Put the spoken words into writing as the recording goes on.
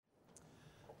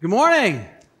Good morning.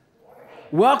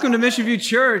 Welcome to Mission View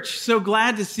Church. So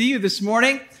glad to see you this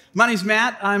morning. My name's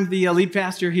Matt. I'm the lead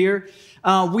pastor here.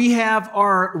 We have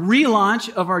our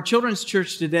relaunch of our children's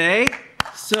church today.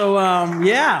 So,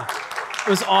 it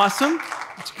was awesome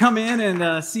to come in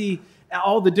and see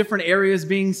all the different areas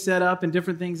being set up and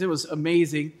different things. It was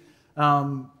amazing.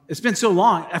 It's been so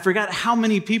long, I forgot how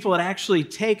many people it actually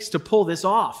takes to pull this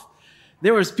off.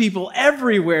 There was people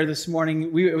everywhere this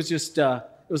morning.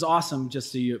 It was awesome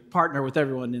just to partner with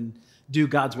everyone and do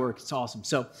God's work. It's awesome.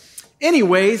 So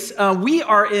anyways, we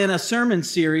are in a sermon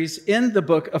series in the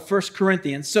book of 1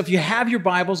 Corinthians. So if you have your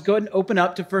Bibles, go ahead and open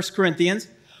up to 1 Corinthians.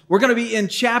 We're going to be in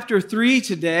chapter 3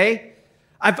 today.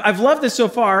 I've loved this so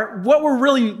far. What we're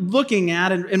really looking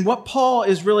at and what Paul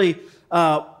is really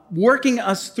working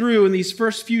us through in these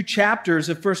first few chapters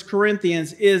of 1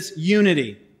 Corinthians is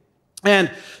unity.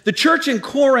 And the church in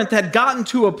Corinth had gotten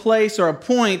to a place or a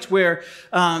point where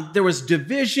there was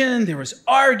division, there was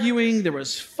arguing, there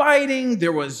was fighting,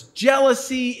 there was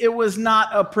jealousy. It was not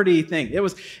a pretty thing.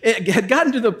 It had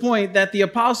gotten to the point that the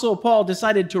Apostle Paul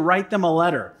decided to write them a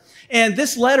letter. And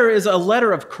this letter is a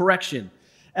letter of correction.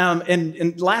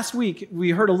 And last week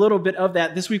we heard a little bit of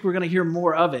that. This week we're going to hear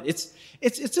more of it.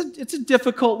 It's a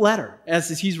difficult letter as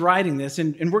he's writing this,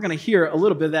 and we're going to hear a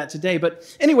little bit of that today.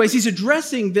 But anyways, he's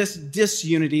addressing this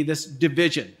disunity, this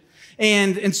division.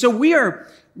 And so we are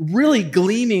really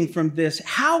gleaming from this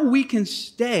how we can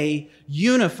stay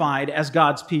unified as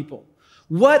God's people.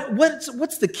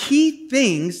 What's the key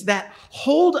things that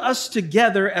hold us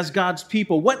together as God's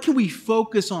people? What can we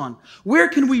focus on? Where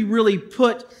can we really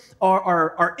put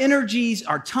our energies,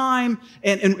 our time,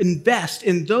 and invest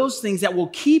in those things that will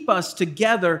keep us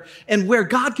together and where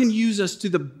God can use us to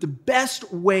the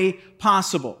best way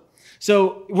possible?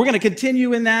 So we're going to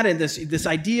continue in that and this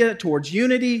idea towards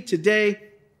unity today.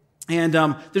 And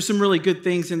there's some really good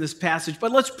things in this passage.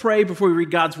 But let's pray before we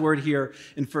read God's word here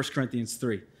in 1 Corinthians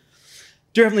 3.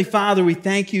 Dear Heavenly Father, we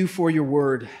thank you for your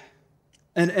word.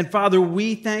 And Father,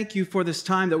 we thank you for this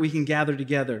time that we can gather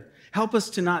together. Help us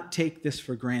to not take this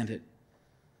for granted.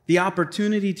 The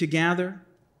opportunity to gather,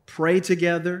 pray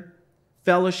together,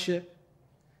 fellowship,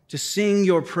 to sing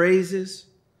your praises,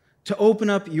 to open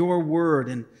up your word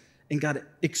and God,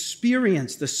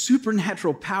 experience the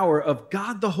supernatural power of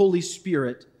God the Holy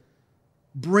Spirit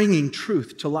bringing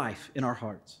truth to life in our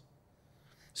hearts.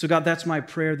 So God, that's my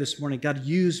prayer this morning. God,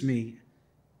 use me.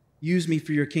 Use me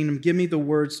for your kingdom. Give me the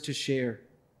words to share.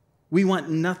 We want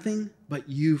nothing but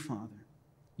you, Father.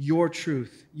 Your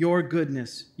truth, your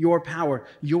goodness, your power,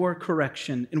 your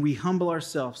correction. And we humble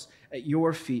ourselves at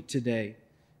your feet today.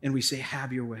 And we say,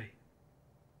 have your way.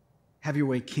 Have your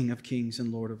way, King of kings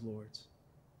and Lord of lords.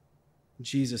 In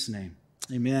Jesus' name,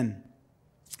 amen.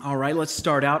 All right, let's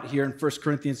start out here in 1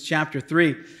 Corinthians chapter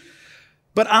 3.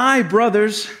 But I,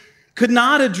 brothers, could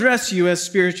not address you as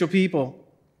spiritual people,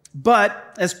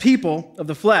 but as people of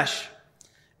the flesh,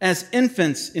 as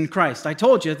infants in Christ. I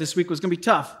told you this week was going to be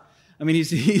tough. I mean,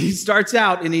 he starts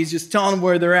out and he's just telling them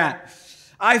where they're at.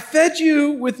 I fed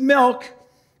you with milk,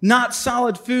 not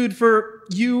solid food, for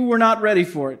you were not ready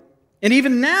for it. And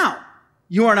even now,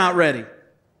 you are not ready.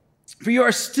 For you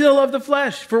are still of the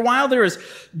flesh. For while there is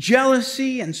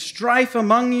jealousy and strife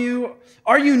among you,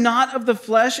 are you not of the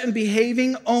flesh and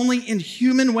behaving only in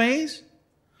human ways?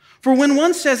 For when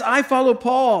one says, I follow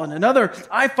Paul, and another,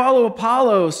 I follow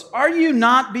Apollos, are you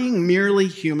not being merely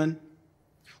human?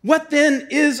 What then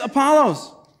is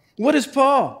Apollos? What is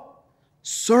Paul?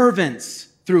 Servants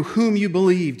through whom you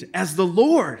believed, as the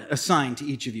Lord assigned to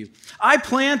each of you. I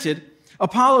planted,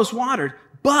 Apollos watered,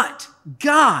 but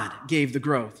God gave the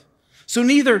growth. So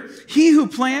neither he who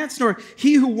plants nor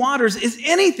he who waters is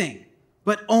anything,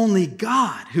 but only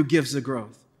God who gives the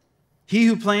growth. He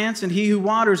who plants and he who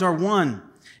waters are one,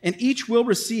 and each will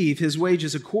receive his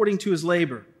wages according to his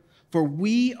labor. For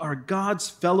we are God's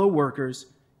fellow workers.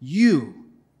 You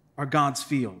are God's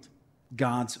field,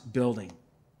 God's building.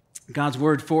 God's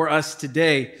word for us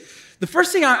today. The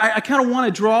first thing I kind of want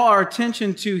to draw our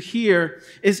attention to here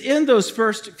is in those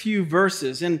first few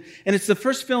verses. And it's the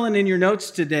first fill-in in your notes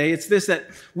today. It's this, that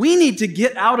we need to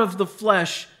get out of the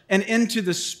flesh and into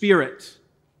the spirit.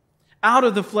 Out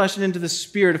of the flesh and into the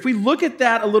spirit. If we look at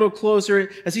that a little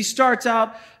closer, as he starts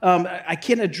out, I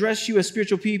can't address you as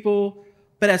spiritual people,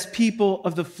 but as people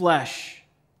of the flesh.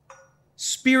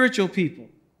 Spiritual people.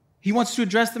 He wants to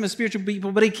address them as spiritual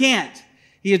people, but he can't.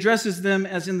 He addresses them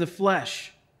as in the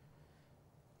flesh.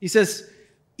 He says,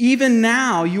 even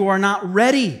now you are not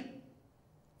ready,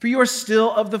 for you are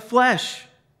still of the flesh.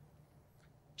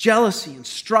 Jealousy and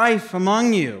strife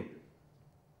among you,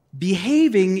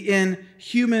 behaving in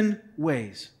human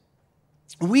ways.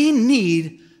 We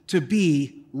need to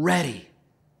be ready.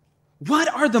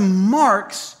 What are the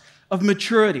marks of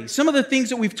maturity? Some of the things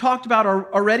that we've talked about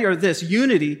already are this: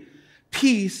 unity,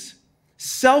 peace,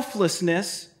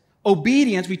 selflessness,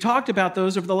 obedience. We talked about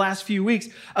those over the last few weeks.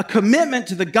 A commitment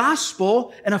to the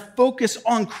gospel and a focus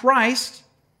on Christ.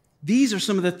 These are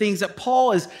some of the things that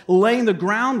Paul is laying the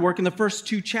groundwork in the first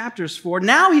 2 chapters for.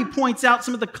 Now he points out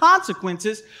some of the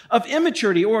consequences of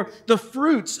immaturity, or the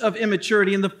fruits of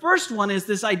immaturity. And the first one is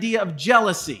this idea of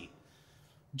jealousy.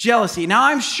 Jealousy. Now,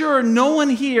 I'm sure no one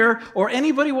here or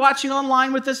anybody watching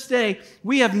online with us today,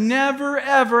 we have never,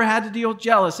 ever had to deal with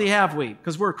jealousy, have we?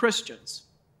 Because we're Christians.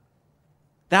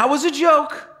 That was a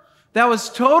joke. That was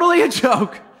totally a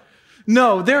joke.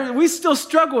 No, we still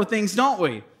struggle with things, don't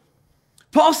we?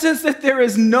 Paul says that there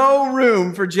is no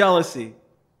room for jealousy.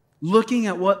 Looking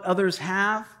at what others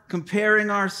have, comparing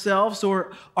ourselves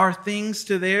or our things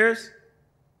to theirs.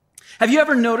 Have you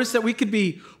ever noticed that we could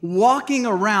be walking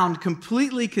around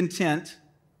completely content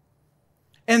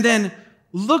and then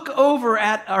look over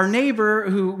at our neighbor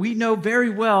who we know very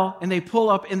well, and they pull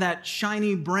up in that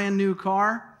shiny brand new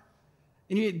car?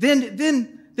 And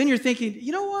then you're thinking,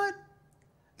 you know what?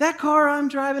 That car I'm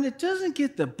driving, it doesn't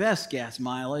get the best gas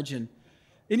mileage. And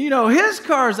his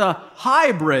car's a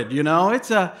hybrid,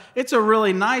 it's a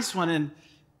really nice one. And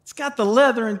it's got the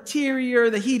leather interior,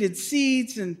 the heated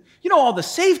seats, and all the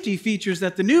safety features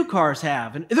that the new cars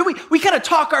have. And then we kind of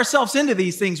talk ourselves into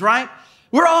these things, right?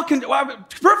 We're all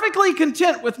perfectly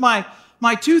content with my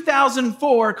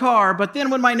 2004 car, but then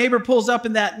when my neighbor pulls up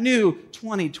in that new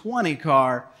 2020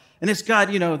 car, and it's got,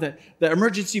 the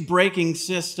emergency braking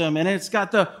system, and it's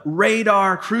got the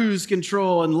radar cruise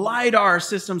control and LiDAR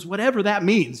systems, whatever that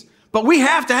means. But we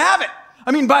have to have it.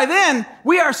 I mean, by then,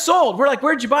 we are sold. We're like,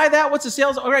 where'd you buy that? What's the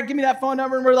sales? All right, give me that phone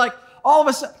number. And we're like, all of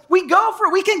a sudden, we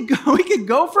can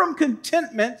go from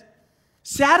contentment,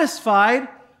 satisfied,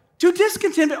 to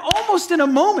discontentment almost in a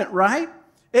moment, right?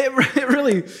 It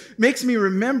really makes me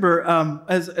remember,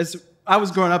 as I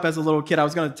was growing up as a little kid. I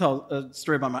was going to tell a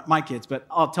story about my kids, but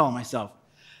I'll tell them myself.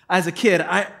 As a kid,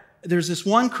 there's this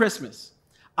one Christmas,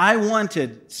 I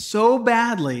wanted so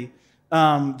badly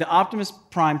the Optimus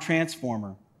Prime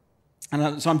Transformer.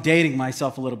 And so I'm dating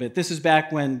myself a little bit. This is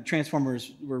back when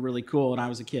Transformers were really cool and I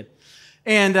was a kid.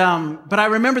 And but I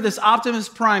remember this Optimus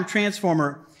Prime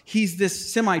Transformer. He's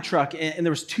this semi-truck, and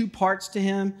there was 2 parts to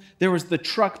him. There was the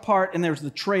truck part, and there was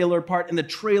the trailer part, and the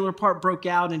trailer part broke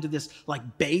out into this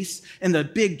like base, and the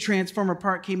big Transformer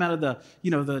part came out of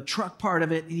the truck part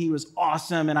of it, and he was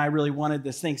awesome, and I really wanted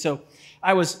this thing. So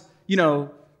I was,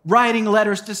 writing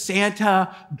letters to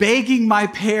Santa, begging my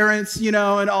parents, and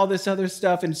all this other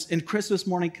stuff, and Christmas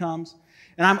morning comes,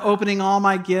 and I'm opening all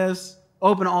my gifts,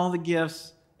 open all the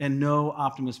gifts, and no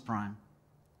Optimus Prime.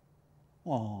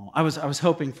 Oh, I was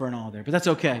hoping for an all there, but that's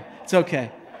okay. It's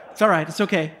okay. It's all right. It's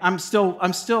okay. I'm still,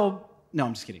 no,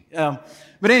 I'm just kidding.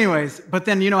 But anyways, but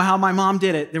then you know how my mom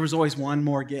did it. There was always one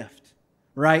more gift,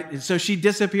 right? And so she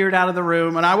disappeared out of the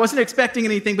room, and I wasn't expecting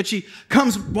anything, but she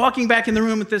comes walking back in the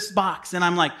room with this box, and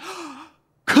I'm like,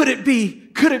 could it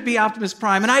be Optimus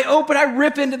Prime? And I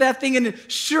rip into that thing, and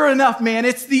sure enough, man,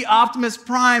 it's the Optimus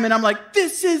Prime. And I'm like,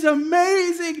 this is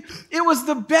amazing. It was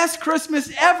the best Christmas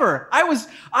ever. I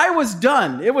was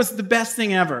done. It was the best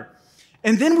thing ever.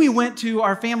 And then we went to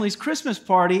our family's Christmas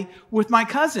party with my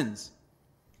cousins.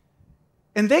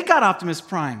 And they got Optimus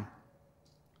Prime,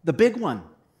 the big one.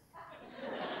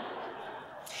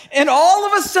 And all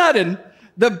of a sudden,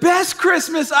 the best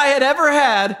Christmas I had ever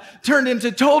had turned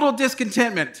into total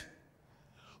discontentment.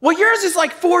 Well, yours is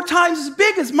like 4 times as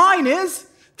big as mine is.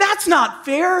 That's not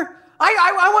fair.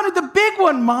 I wanted the big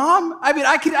one, Mom. I mean,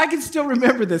 I can still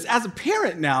remember this. As a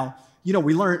parent now, you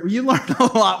learn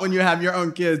a lot when you have your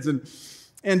own kids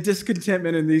and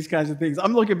discontentment and these kinds of things.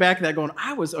 I'm looking back at that going,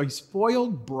 I was a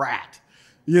spoiled brat,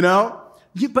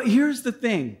 But here's the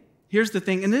thing,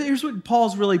 and here's what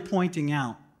Paul's really pointing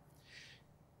out.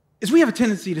 Is we have a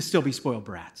tendency to still be spoiled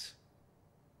brats.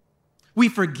 We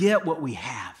forget what we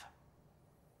have.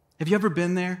 Have you ever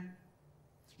been there?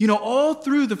 All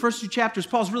through the first 2 chapters,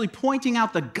 Paul's really pointing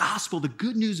out the gospel, the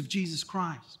good news of Jesus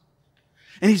Christ.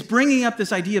 And he's bringing up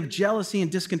this idea of jealousy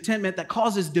and discontentment that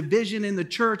causes division in the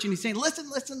church. And he's saying,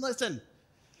 listen.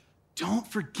 Don't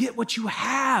forget what you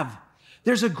have.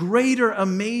 There's a greater,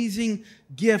 amazing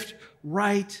gift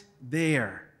right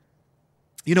there.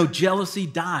 Jealousy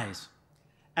dies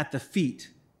at the feet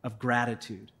of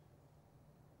gratitude.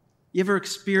 You ever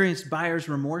experienced buyer's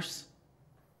remorse?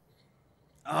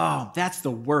 Oh, that's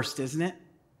the worst, isn't it?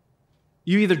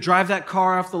 You either drive that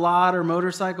car off the lot or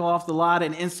motorcycle off the lot,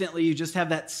 and instantly you just have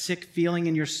that sick feeling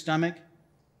in your stomach.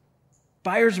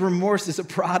 Buyer's remorse is a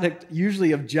product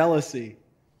usually of jealousy.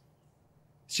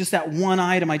 It's just that one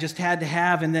item I just had to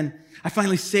have, and then I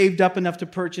finally saved up enough to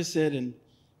purchase it, and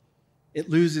it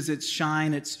loses its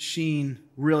shine, its sheen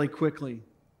really quickly.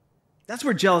 That's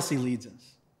where jealousy leads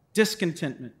us.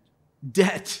 Discontentment,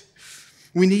 debt.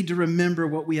 We need to remember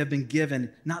what we have been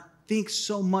given, not think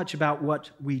so much about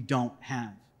what we don't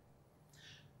have.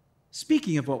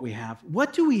 Speaking of what we have,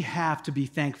 what do we have to be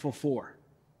thankful for?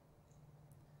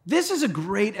 This is a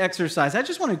great exercise. I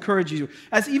just want to encourage you,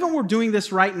 as even we're doing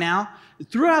this right now,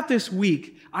 throughout this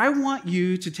week, I want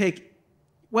you to take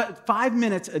 5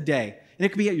 minutes a day. And it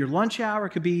could be at your lunch hour,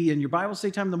 it could be in your Bible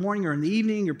study time in the morning or in the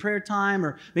evening, your prayer time,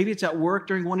 or maybe it's at work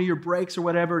during one of your breaks or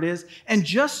whatever it is, and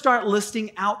just start listing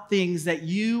out things that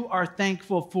you are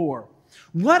thankful for.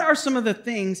 What are some of the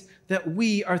things that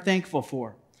we are thankful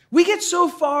for? We get so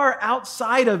far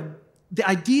outside of the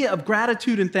idea of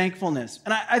gratitude and thankfulness.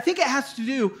 And I think it has to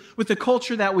do with the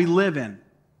culture that we live in.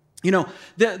 You know,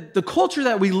 the culture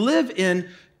that we live in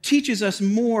teaches us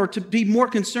more to be more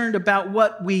concerned about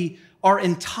what we are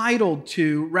entitled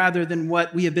to rather than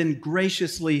what we have been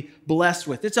graciously blessed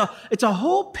with. It's a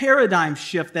whole paradigm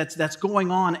shift that's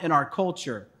going on in our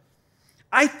culture.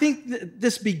 I think that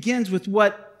this begins with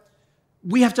what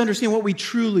we have to understand what we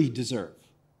truly deserve.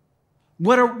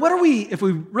 What are we, if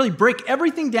we really break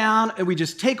everything down and we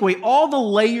just take away all the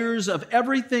layers of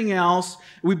everything else,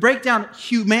 we break down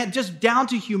just down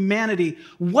to humanity,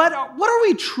 what are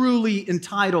we truly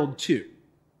entitled to?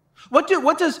 What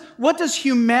does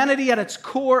humanity at its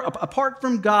core, apart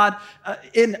from God,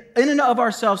 in and of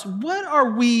ourselves, what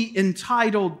are we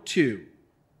entitled to?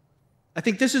 I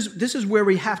think this is where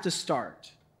we have to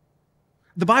start.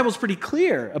 The Bible's pretty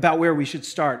clear about where we should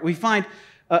start. We find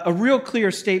a real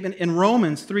clear statement in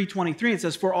Romans 3:23. It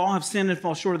says, "For all have sinned and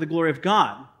fall short of the glory of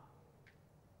God."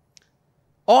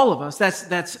 All of us,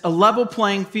 that's a level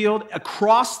playing field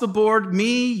across the board.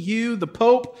 Me, you, the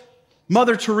Pope,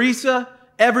 Mother Teresa,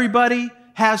 everybody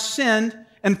has sinned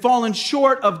and fallen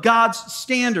short of God's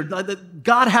standard.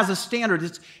 God has a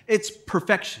standard. It's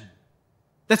perfection.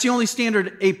 That's the only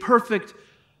standard a perfect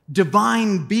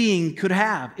divine being could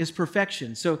have, is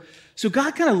perfection. So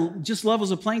God kind of just levels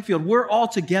the playing field. We're all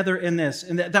together in this,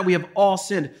 and that we have all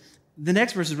sinned. The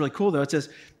next verse is really cool, though. It says,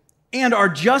 "And are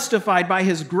justified by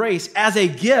his grace as a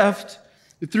gift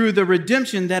through the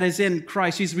redemption that is in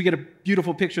Christ Jesus." We get a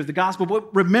beautiful picture of the gospel,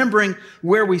 but remembering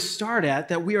where we start at,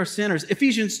 that we are sinners.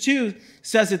 Ephesians 2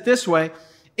 says it this way,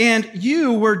 "And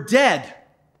you were dead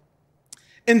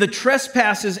in the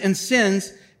trespasses and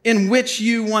sins in which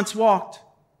you once walked,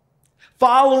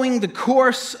 following the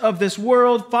course of this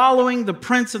world, following the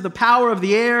prince of the power of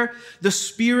the air, the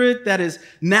spirit that is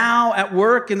now at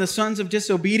work in the sons of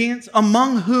disobedience,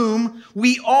 among whom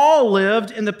we all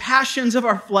lived in the passions of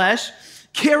our flesh,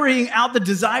 carrying out the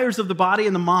desires of the body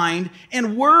and the mind,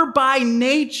 and were by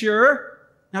nature,"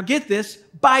 now get this,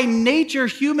 "by nature,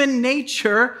 human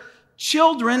nature,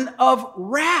 children of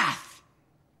wrath."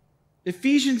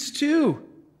 Ephesians 2.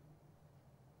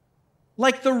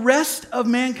 Like the rest of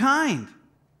mankind.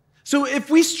 So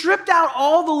if we stripped out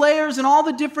all the layers and all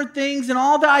the different things and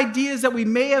all the ideas that we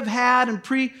may have had and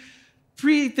pre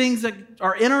things that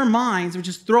are in our minds, we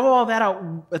just throw all that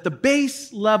out at the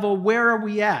base level, where are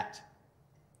we at?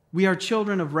 We are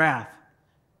children of wrath.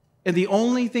 And the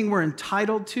only thing we're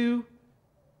entitled to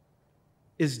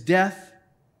is death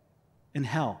and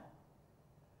hell.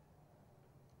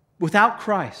 Without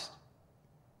Christ,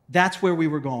 that's where we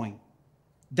were going.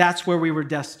 That's where we were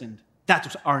destined.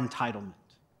 That's our entitlement.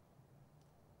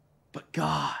 But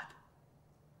God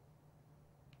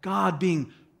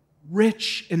being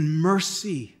rich in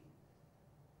mercy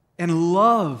and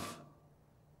love,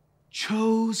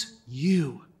 chose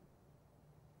you.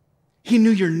 He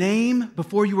knew your name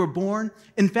before you were born.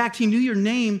 In fact, he knew your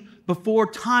name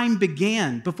before time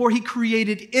began, before he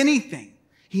created anything.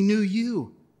 He knew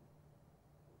you.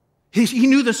 He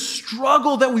knew the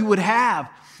struggle that we would have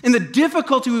and the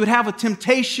difficulty we would have with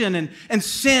temptation and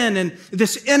sin and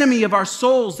this enemy of our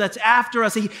souls that's after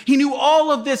us. He knew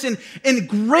all of this, and in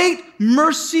great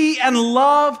mercy and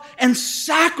love and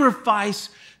sacrifice,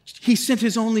 he sent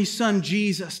his only son,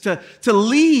 Jesus, to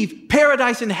leave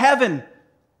paradise in heaven.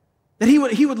 That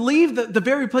he would leave the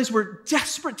very place we're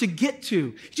desperate to get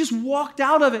to. He just walked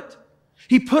out of it.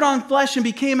 He put on flesh and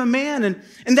became a man.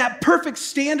 And that perfect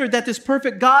standard that this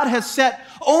perfect God has set,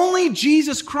 only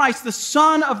Jesus Christ, the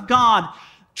Son of God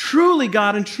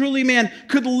and truly man,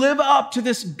 could live up to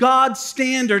this God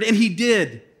standard. And he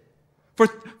did. For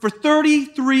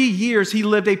 33 years, he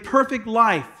lived a perfect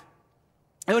life.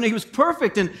 And he was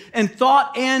perfect in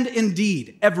thought and in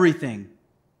deed, everything.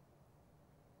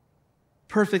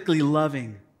 Perfectly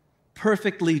loving,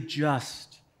 perfectly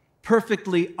just,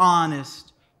 perfectly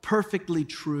honest, perfectly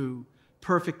true,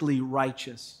 perfectly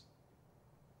righteous.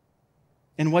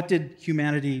 And what did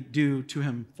humanity do to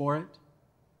him for it?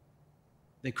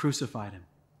 They crucified him.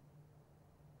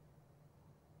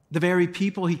 The very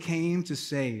people he came to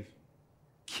save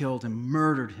killed him,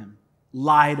 murdered him,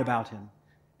 lied about him,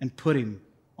 and put him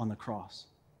on the cross.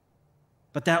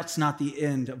 But that's not the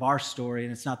end of our story,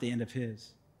 and it's not the end of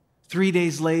his. 3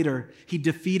 days later, he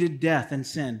defeated death and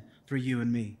sin for you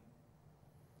and me.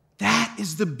 That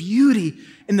is the beauty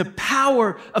and the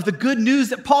power of the good news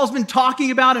that Paul's been talking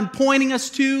about and pointing us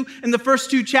to in the first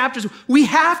 2 chapters. We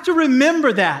have to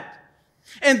remember that.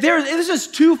 And this is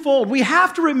twofold. We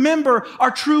have to remember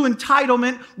our true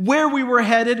entitlement, where we were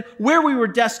headed, where we were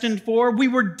destined for. We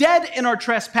were dead in our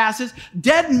trespasses.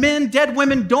 Dead men, dead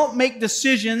women don't make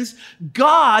decisions.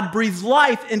 God breathes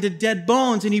life into dead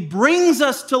bones, and he brings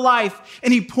us to life,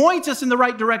 and he points us in the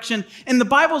right direction. And the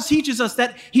Bible teaches us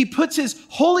that he puts his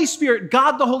Holy Spirit,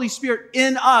 God the Holy Spirit,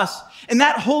 in us. And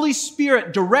that Holy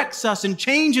Spirit directs us and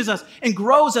changes us and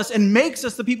grows us and makes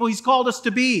us the people he's called us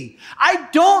to be. I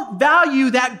don't value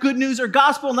that good news or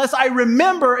gospel unless I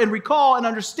remember and recall and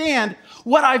understand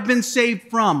what I've been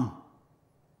saved from.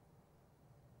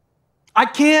 I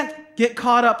can't get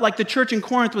caught up like the church in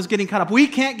Corinth was getting caught up. We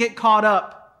can't get caught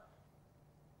up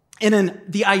in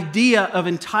the idea of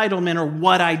entitlement or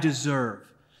what I deserve.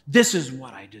 This is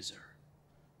what I deserve.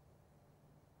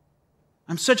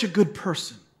 I'm such a good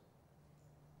person.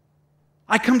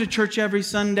 I come to church every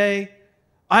Sunday.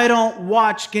 I don't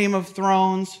watch Game of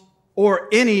Thrones or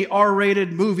any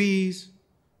R-rated movies.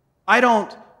 I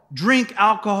don't drink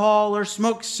alcohol or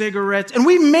smoke cigarettes. And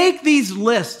we make these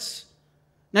lists.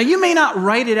 Now, you may not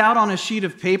write it out on a sheet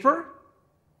of paper,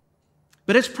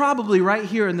 but it's probably right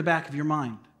here in the back of your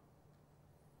mind.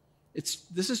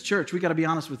 This is church. We got to be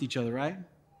honest with each other, right?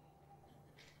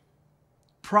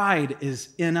 Pride is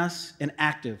in us and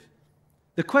active.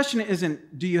 The question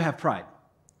isn't, do you have pride?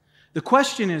 The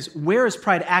question is, where is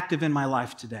pride active in my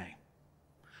life today?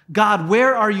 God,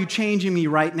 where are you changing me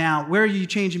right now? Where are you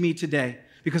changing me today?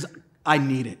 Because I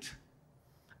need it.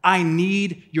 I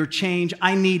need your change.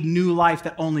 I need new life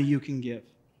that only you can give.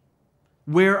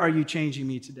 Where are you changing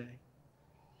me today?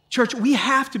 Church, we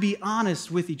have to be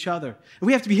honest with each other.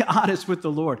 We have to be honest with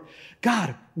the Lord.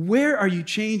 God, where are you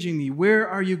changing me? Where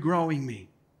are you growing me?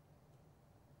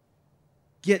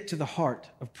 Get to the heart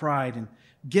of pride and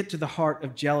get to the heart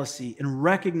of jealousy and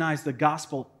recognize the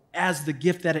gospel as the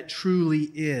gift that it truly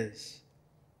is.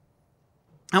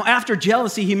 Now, after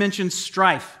jealousy, he mentions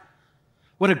strife.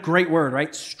 What a great word,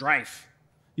 right? Strife.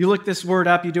 You look this word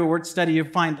up, you do a word study, you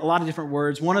find a lot of different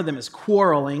words. One of them is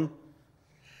quarreling.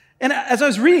 And as I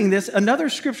was reading this, another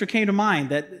scripture came to mind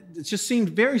that just seemed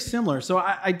very similar. So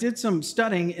I did some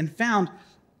studying and found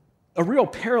a real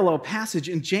parallel passage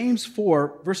in James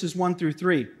 4, verses 1 through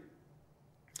 3.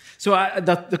 So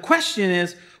the question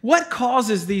is, what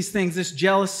causes these things, this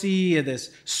jealousy, this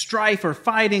strife or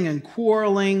fighting and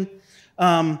quarreling?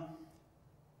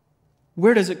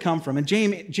 Where does it come from? And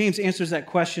James answers that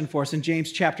question for us in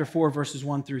James chapter 4, verses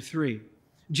 1 through 3.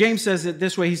 James says it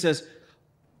this way. He says,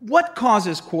 what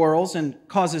causes quarrels and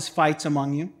causes fights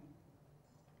among you?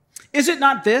 Is it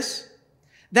not this,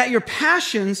 that your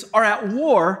passions are at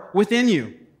war within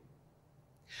you?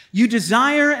 You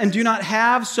desire and do not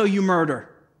have, so you murder.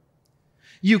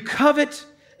 You covet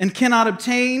and cannot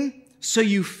obtain, so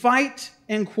you fight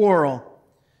and quarrel.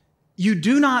 You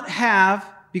do not have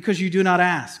because you do not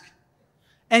ask.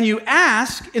 And you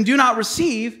ask and do not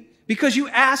receive because you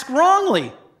ask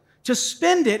wrongly to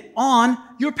spend it on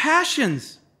your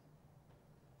passions.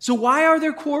 So why are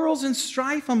there quarrels and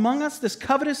strife among us, this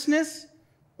covetousness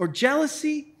or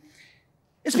jealousy?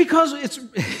 It's because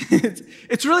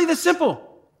it's really this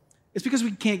simple. It's because we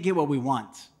can't get what we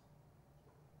want.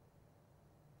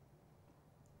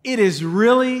 It is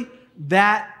really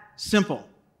that simple.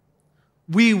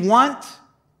 We want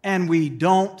and we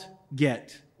don't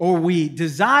get, or we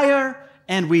desire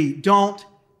and we don't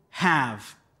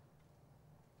have.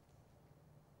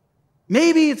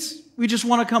 Maybe we just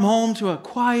want to come home to a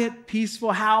quiet,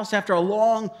 peaceful house after a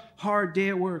long, hard day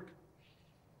at work.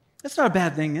 That's not a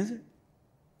bad thing, is it?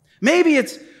 Maybe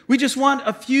we just want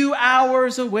a few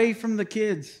hours away from the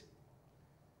kids.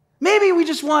 Maybe we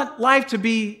just want life to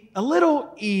be a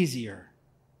little easier.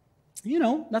 You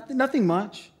know, nothing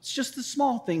much. It's just the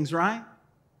small things, right?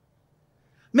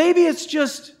 Maybe it's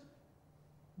just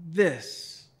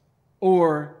this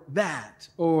or that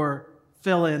or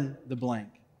fill in the blank.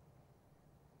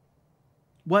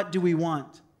 What do we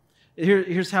want?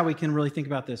 Here's how we can really think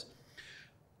about this.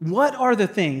 What are the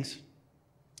things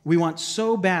we want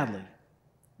so badly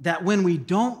that when we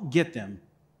don't get them,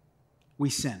 we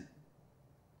sin?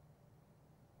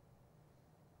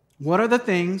 What are the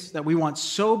things that we want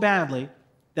so badly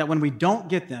that when we don't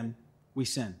get them, we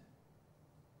sin?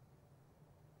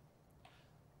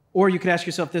 Or you could ask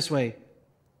yourself this way,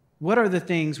 what are the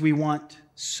things we want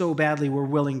so badly we're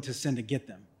willing to sin to get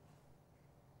them?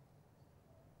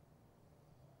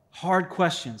 Hard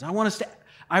questions. I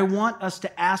want us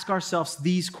to ask ourselves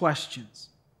these questions.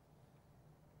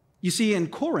 You see, in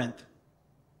Corinth,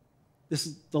 this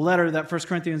is the letter that 1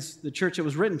 Corinthians, the church it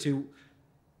was written to,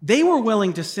 they were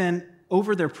willing to sin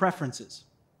over their preferences.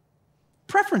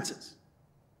 Preferences.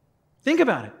 Think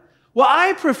about it. Well,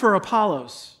 I prefer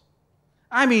Apollos.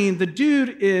 I mean, the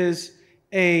dude is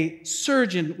a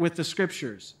surgeon with the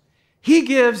scriptures. He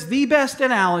gives the best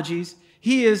analogies.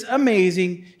 He is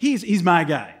amazing. He's my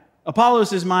guy.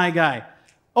 Apollos is my guy.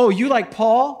 Oh, you like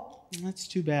Paul? That's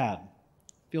too bad.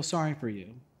 Feel sorry for you.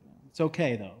 It's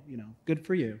okay, though. Good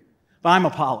for you. But I'm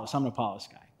Apollos. I'm an Apollos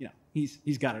guy.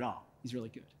 He's got it all. He's really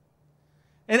good.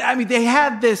 And I mean, they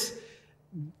had this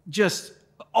just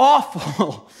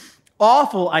awful,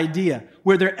 awful idea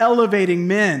where they're elevating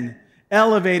men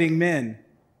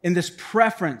in this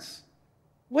preference.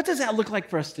 What does that look like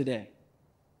for us today?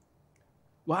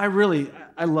 Well,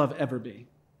 I love Everbee.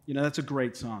 That's a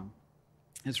great song.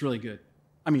 It's really good.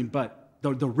 But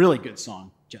the really good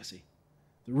song, Jesse,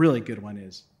 the really good one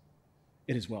is,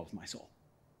 It Is Well With My Soul.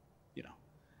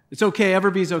 It's okay,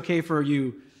 Everbee's okay for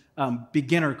you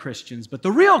beginner Christians, but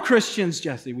the real Christians,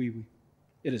 Jesse,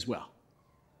 it is well.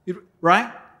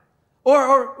 Right?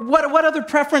 Or what other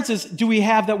preferences do we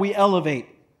have that we elevate?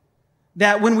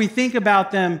 That when we think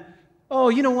about them, oh,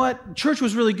 you know what? Church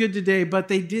was really good today, but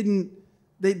they didn't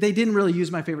really use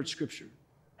my favorite scripture.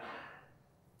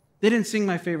 They didn't sing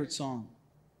my favorite song.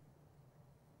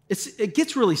 It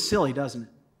gets really silly, doesn't it?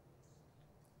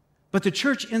 But the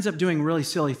church ends up doing really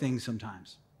silly things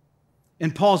sometimes.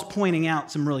 And Paul's pointing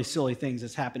out some really silly things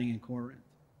that's happening in Corinth.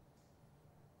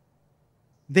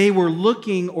 They were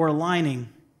looking or aligning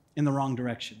in the wrong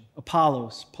direction.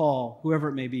 Apollos, Paul, whoever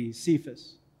it may be,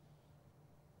 Cephas.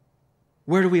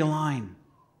 Where do we align?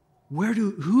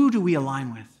 Who do we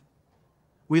align with?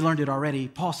 We learned it already.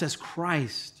 Paul says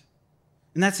Christ.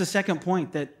 And that's the second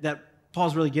point that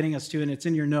Paul's really getting us to, and it's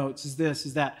in your notes,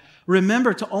 is that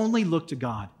remember to only look to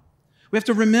God. We have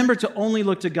to remember to only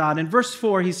look to God. In verse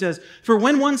 4, he says, "For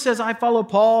when one says, I follow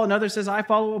Paul, another says, I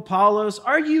follow Apollos,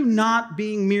 are you not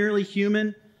being merely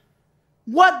human?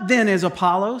 What then is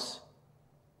Apollos?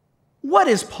 What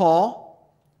is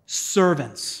Paul?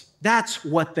 Servants." That's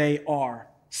what they are.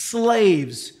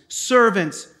 Slaves,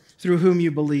 servants through whom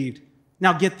you believed.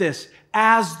 Now get this,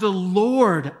 as the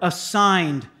Lord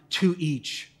assigned to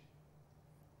each.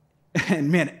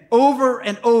 And man, over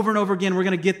and over and over again, we're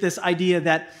going to get this idea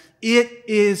that it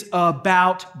is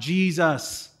about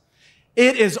Jesus.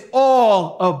 It is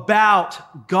all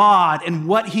about God and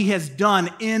what he has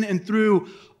done in and through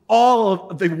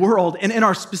all of the world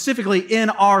and specifically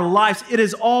in our lives. It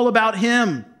is all about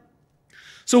him.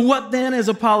 So what then is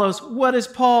Apollos? What is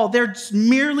Paul? They're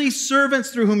merely servants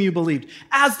through whom you believed,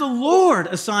 as the Lord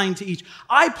assigned to each.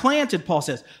 I planted, Paul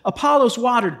says. Apollos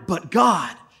watered, but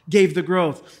God gave the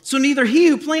growth. So neither he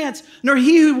who plants nor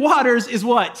he who waters is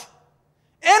what?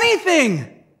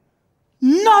 Anything.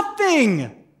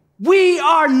 Nothing. We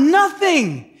are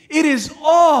nothing. It is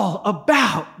all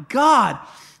about God.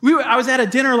 I was at a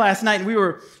dinner last night and we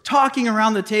were talking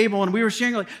around the table and we were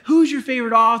sharing who's your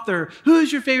favorite author?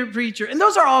 Who's your favorite preacher? And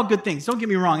those are all good things. Don't get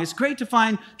me wrong. It's great to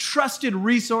find trusted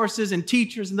resources and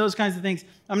teachers and those kinds of things.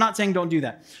 I'm not saying don't do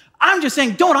that. I'm just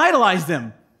saying don't idolize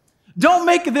them. Don't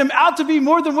make them out to be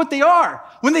more than what they are.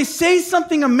 When they say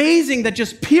something amazing that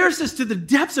just pierces to the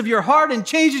depths of your heart and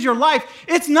changes your life,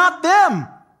 it's not them.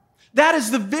 That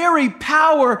is the very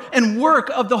power and work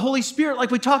of the Holy Spirit,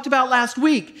 like we talked about last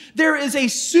week. There is a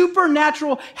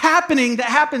supernatural happening that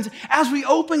happens as we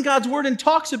open God's Word and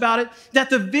talks about it, that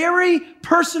the very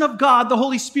person of God, the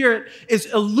Holy Spirit, is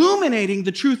illuminating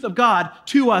the truth of God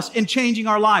to us and changing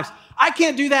our lives. I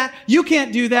can't do that. You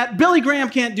can't do that. Billy Graham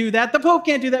can't do that. The Pope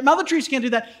can't do that. Mother Teresa can't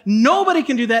do that. Nobody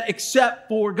can do that except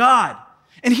for God.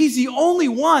 And he's the only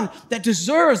one that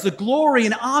deserves the glory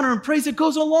and honor and praise that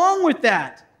goes along with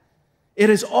that. It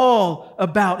is all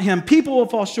about him. People will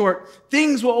fall short.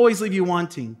 Things will always leave you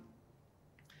wanting.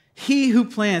 He who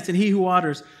plants and he who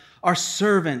waters are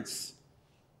servants.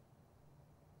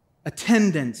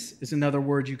 Attendants is another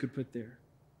word you could put there.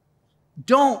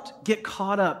 Don't get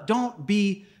caught up. Don't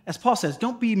be, as Paul says,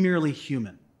 don't be merely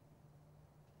human.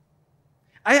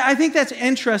 I think that's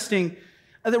interesting,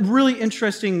 really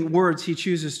interesting words he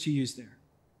chooses to use there.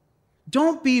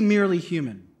 Don't be merely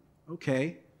human.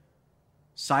 Okay.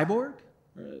 Cyborg?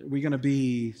 Are we going to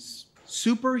be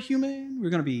superhuman? We're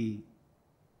going to be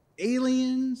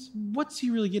aliens? What's he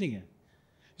really getting at?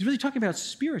 He's really talking about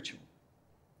spiritual.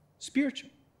 Spiritual.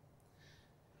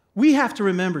 We have to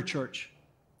remember, church,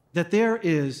 that there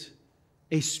is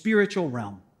a spiritual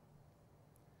realm.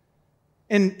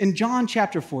 In John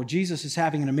chapter 4, Jesus is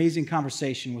having an amazing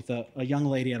conversation with a young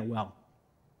lady at a well.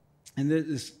 And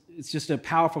it's just a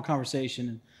powerful conversation.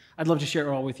 And I'd love to share it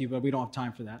all with you, but we don't have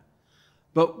time for that.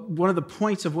 But one of the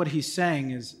points of what he's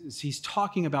saying is he's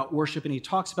talking about worship, and he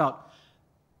talks about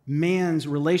man's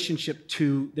relationship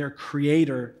to their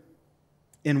Creator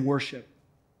in worship.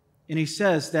 And he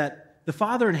says that the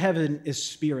Father in heaven is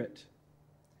spirit.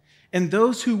 And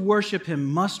those who worship him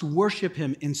must worship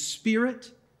him in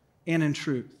spirit and in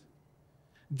truth.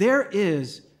 There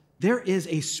is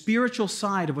a spiritual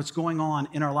side of what's going on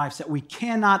in our lives that we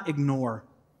cannot ignore,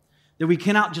 that we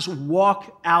cannot just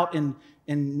walk out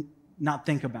and not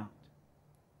think about.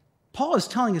 Paul is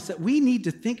telling us that we need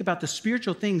to think about the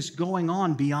spiritual things going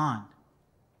on beyond.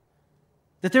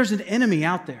 That there's an enemy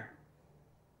out there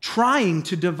trying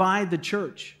to divide the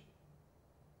church.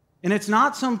 And it's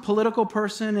not some political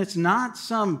person, it's not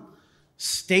some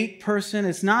state person,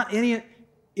 it's not any.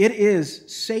 It is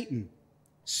Satan.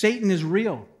 Satan is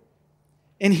real.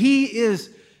 And he is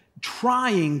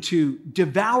trying to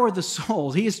devour the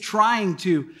souls. He is trying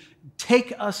to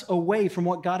take us away from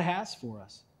what God has for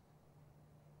us.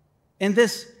 And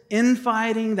this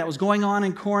infighting that was going on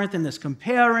in Corinth, and this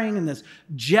comparing and this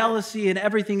jealousy and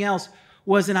everything else,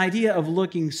 was an idea of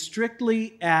looking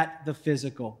strictly at the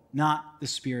physical, not the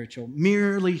spiritual,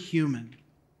 merely human.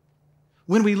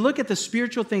 When we look at the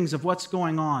spiritual things of what's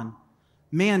going on,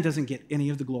 man doesn't get any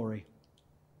of the glory.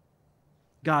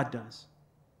 God does.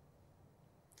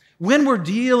 When we're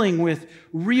dealing with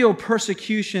real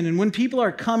persecution, and when people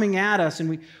are coming at us,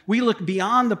 and we look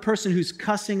beyond the person who's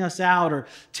cussing us out or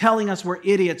telling us we're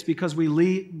idiots because we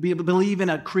believe in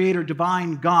a creator,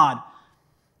 divine God,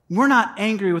 we're not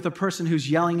angry with a person who's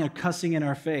yelling and cussing in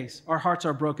our face. Our hearts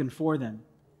are broken for them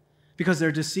because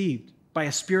they're deceived by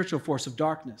a spiritual force of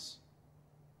darkness.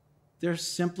 They're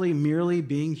simply merely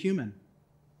being human.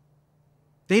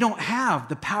 They don't have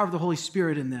the power of the Holy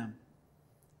Spirit in them.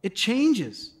 It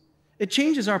changes. It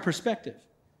changes our perspective.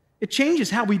 It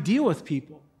changes how we deal with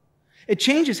people. It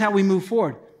changes how we move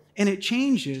forward. And it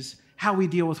changes how we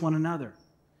deal with one another.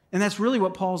 And that's really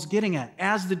what Paul's getting at.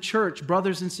 As the church,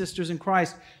 brothers and sisters in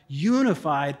Christ,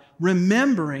 unified,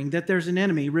 remembering that there's an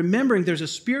enemy, remembering there's a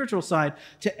spiritual side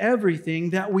to everything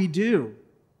that we do.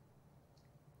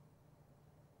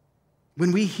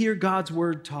 When we hear God's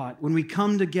word taught, when we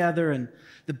come together and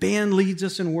the band leads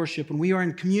us in worship, when we are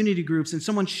in community groups and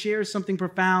someone shares something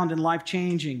profound and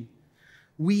life-changing,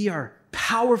 we are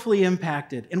powerfully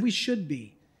impacted, and we should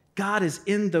be. God is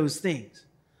in those things.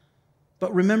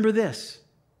 But remember this,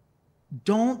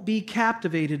 don't be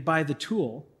captivated by the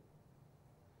tool.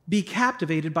 Be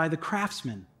captivated by the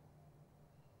craftsman.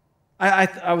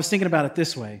 I was thinking about it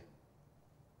this way.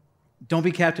 Don't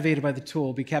be captivated by the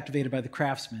tool, be captivated by the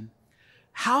craftsman.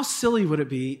 How silly would it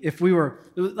be if we were,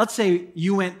 let's say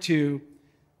you went to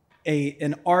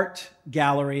an art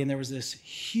gallery and there was this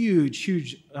huge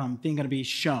thing going to be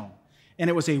shown. And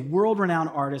it was a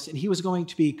world-renowned artist, and he was going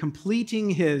to be completing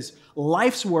his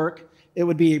life's work. It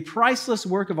would be a priceless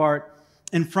work of art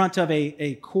in front of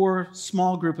a core,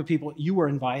 small group of people. You were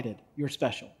invited. You're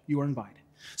special. You were invited.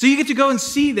 So you get to go and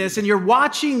see this, and you're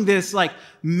watching this like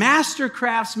master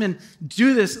craftsman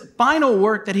do this final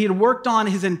work that he had worked on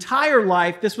his entire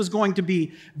life. This was going to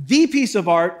be the piece of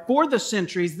art for the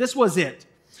centuries. This was it.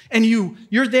 And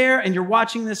you're there and you're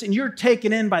watching this and you're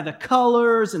taken in by the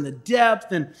colors and the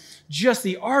depth and just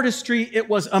the artistry. It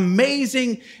was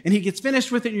amazing. And he gets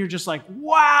finished with it and you're just like,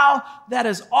 wow, that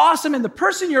is awesome. And the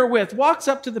person you're with walks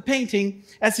up to the painting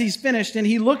as he's finished and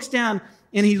he looks down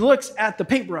and he looks at the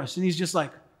paintbrush and he's just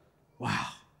like, wow,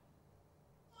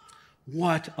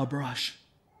 what a brush.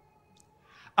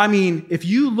 I mean, if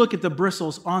you look at the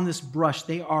bristles on this brush,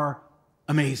 they are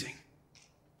amazing.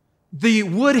 The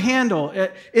wood handle,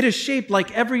 it is shaped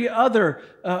like every other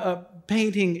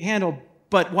painting handle,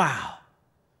 but wow.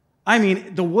 I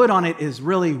mean, the wood on it is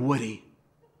really woody.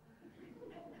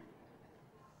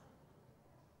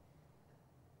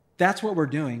 That's what we're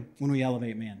doing when we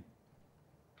elevate man.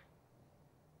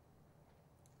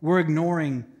 We're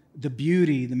ignoring the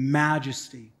beauty, the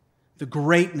majesty, the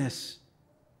greatness,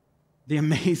 the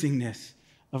amazingness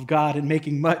of God and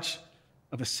making much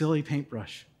of a silly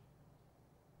paintbrush.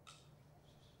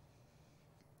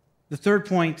 The third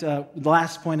point, the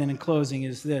last point and in closing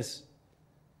is this.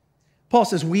 Paul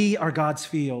says, we are God's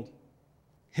field,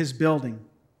 his building.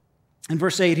 In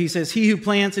verse 8, he says, he who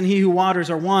plants and he who waters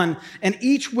are one, and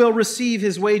each will receive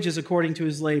his wages according to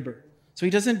his labor. So he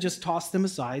doesn't just toss them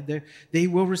aside. They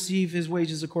will receive his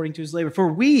wages according to his labor.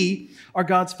 For we are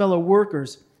God's fellow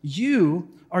workers. You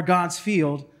are God's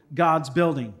field, God's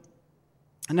building.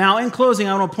 And now, in closing,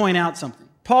 I want to point out something.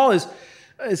 Paul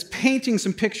is painting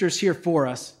some pictures here for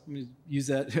us. Let me use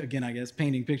that again, I guess,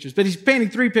 painting pictures. But he's painting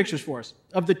 3 pictures for us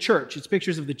of the church. It's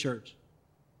pictures of the church.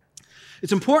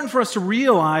 It's important for us to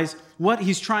realize what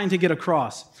he's trying to get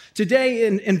across. Today,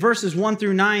 in verses 1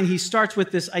 through 9, he starts with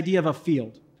this idea of a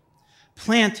field.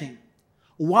 Planting,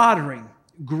 watering,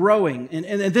 growing,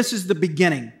 and this is the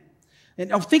beginning. And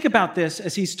now think about this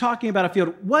as he's talking about a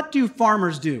field. What do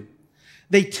farmers do?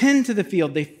 They tend to the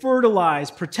field. They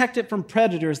fertilize, protect it from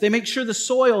predators. They make sure the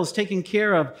soil is taken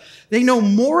care of. They know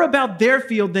more about their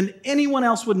field than anyone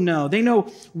else would know. They know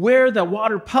where the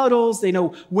water puddles. They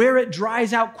know where it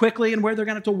dries out quickly and where they're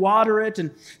going to have to water it.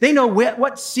 And they know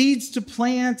what seeds to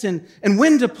plant and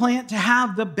when to plant to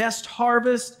have the best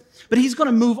harvest. But he's going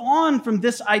to move on from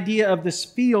this idea of this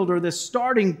field or this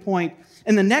starting point.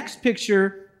 And the next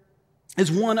picture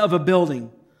is one of a building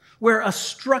where a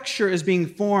structure is being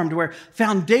formed, where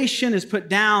foundation is put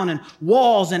down and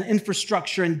walls and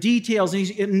infrastructure and details.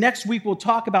 And next week we'll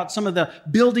talk about some of the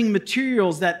building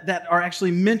materials that are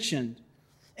actually mentioned.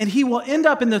 And he will end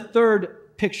up in the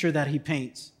third picture that he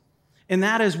paints, and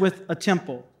that is with a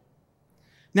temple.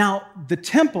 Now, the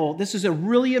temple, this is a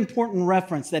really important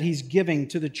reference that he's giving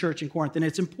to the church in Corinth, and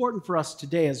it's important for us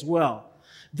today as well.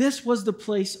 This was the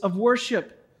place of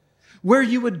worship where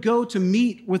you would go to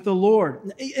meet with the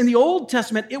Lord. In the Old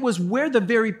Testament, it was where the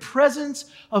very presence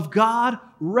of God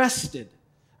rested.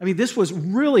 I mean, this was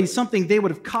really something they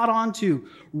would have caught on to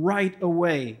right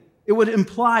away. It would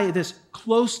imply this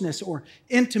closeness or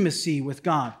intimacy with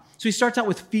God. So he starts out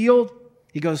with field.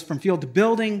 He goes from field to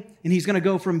building, and he's going to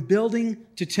go from building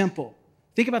to temple.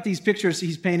 Think about these pictures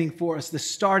he's painting for us, the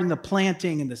start and the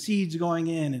planting and the seeds going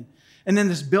in, and then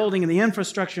this building and the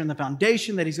infrastructure and the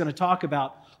foundation that he's going to talk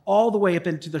about, all the way up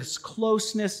into this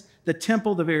closeness, the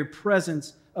temple, the very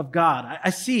presence of God.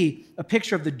 I see a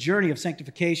picture of the journey of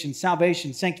sanctification,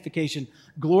 salvation, sanctification,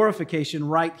 glorification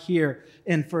right here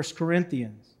in 1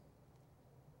 Corinthians.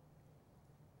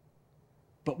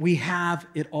 But we have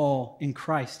it all in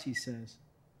Christ, he says.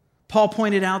 Paul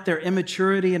pointed out their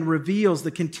immaturity and reveals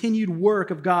the continued work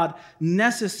of God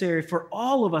necessary for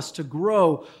all of us to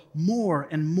grow more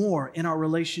and more in our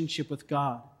relationship with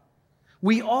God.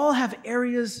 We all have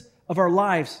areas of our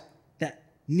lives that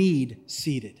need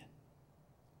seeded.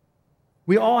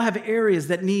 We all have areas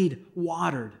that need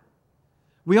watered.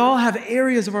 We all have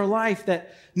areas of our life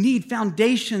that need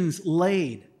foundations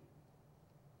laid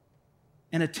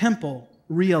and a temple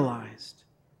realized.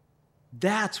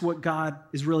 That's what God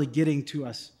is really getting to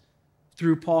us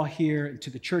through Paul here and to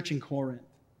the church in Corinth.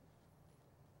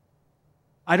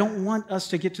 I don't want us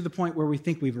to get to the point where we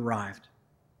think we've arrived.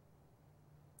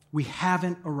 We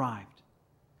haven't arrived.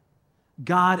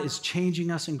 God is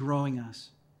changing us and growing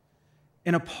us.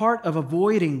 And a part of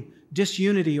avoiding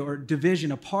disunity or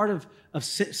division, a part of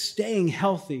staying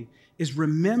healthy is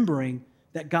remembering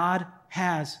that God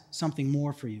has something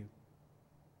more for you.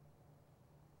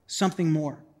 Something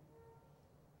more.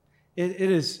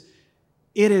 It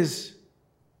is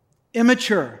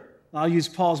immature. I'll use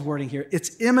Paul's wording here.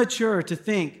 It's immature to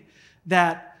think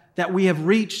that we have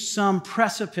reached some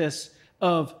precipice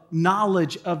of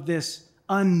knowledge of this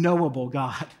unknowable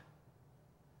God.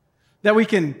 That we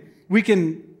can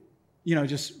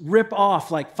just rip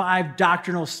off like 5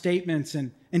 doctrinal statements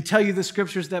and tell you the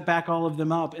scriptures that back all of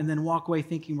them up and then walk away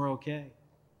thinking we're okay.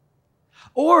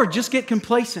 Or just get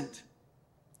complacent.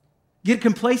 Get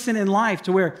complacent in life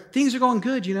to where things are going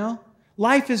good,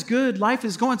 Life is good. Life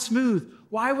is going smooth.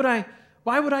 Why would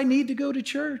I need to go to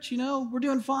church? We're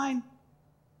doing fine.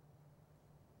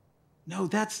 No,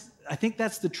 I think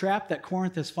that's the trap that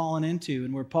Corinth has fallen into,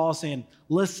 and where Paul's saying,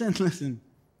 listen,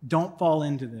 don't fall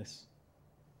into this.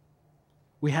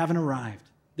 We haven't arrived.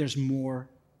 There's more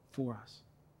for us.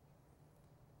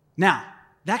 Now,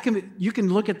 you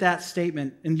can look at that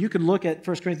statement, and you can look at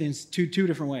 1 Corinthians two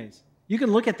different ways. You can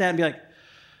look at that and be like,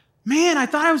 man, I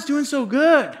thought I was doing so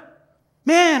good.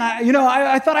 Man,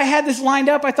 I thought I had this lined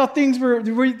up. I thought things were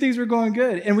going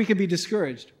good, and we could be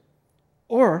discouraged.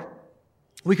 Or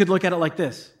we could look at it like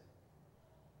this.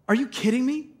 Are you kidding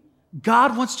me?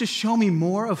 God wants to show me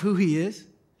more of who he is?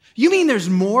 You mean there's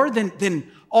more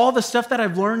than all the stuff that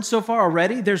I've learned so far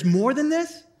already? There's more than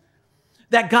this?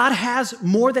 That God has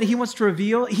more that he wants to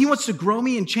reveal? He wants to grow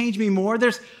me and change me more?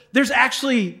 There's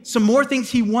actually some more things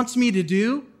he wants me to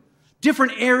do?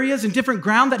 Different areas and different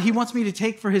ground that he wants me to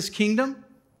take for his kingdom?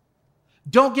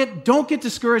 Don't get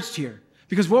discouraged here.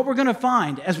 Because what we're going to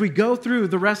find as we go through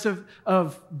the rest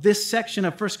of this section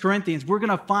of 1 Corinthians, we're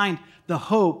going to find the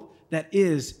hope that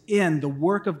is in the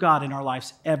work of God in our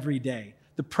lives every day,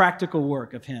 the practical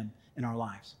work of Him in our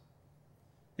lives.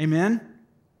 Amen?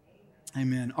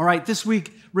 Amen. All right, this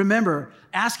week, remember,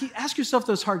 ask yourself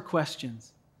those hard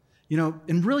questions,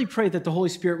 and really pray that the Holy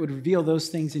Spirit would reveal those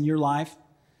things in your life,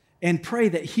 and pray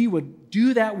that He would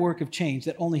do that work of change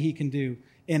that only He can do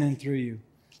in and through you.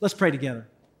 Let's pray together.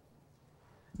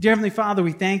 Dear Heavenly Father,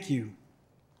 we thank you.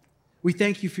 We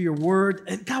thank you for your word.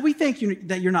 And God, we thank you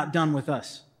that you're not done with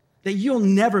us, that you'll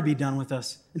never be done with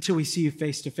us until we see you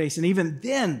face to face. And even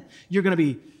then, you're going to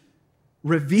be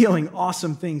revealing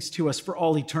awesome things to us for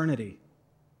all eternity.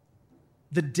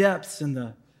 The depths and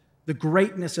the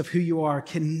greatness of who you are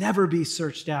can never be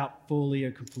searched out fully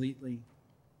or completely.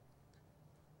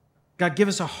 God, give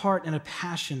us a heart and a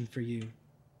passion for you.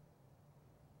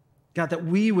 God, that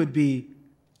we would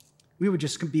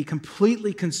just be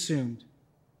completely consumed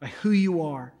by who you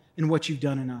are and what you've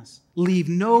done in us. Leave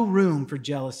no room for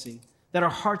jealousy, that our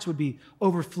hearts would be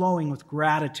overflowing with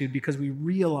gratitude because we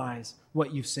realize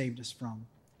what you've saved us from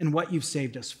and what you've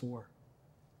saved us for.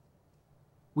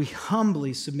 We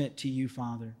humbly submit to you,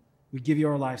 Father. We give you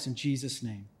our lives in Jesus'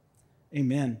 name.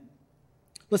 Amen.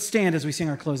 Let's stand as we sing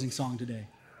our closing song today.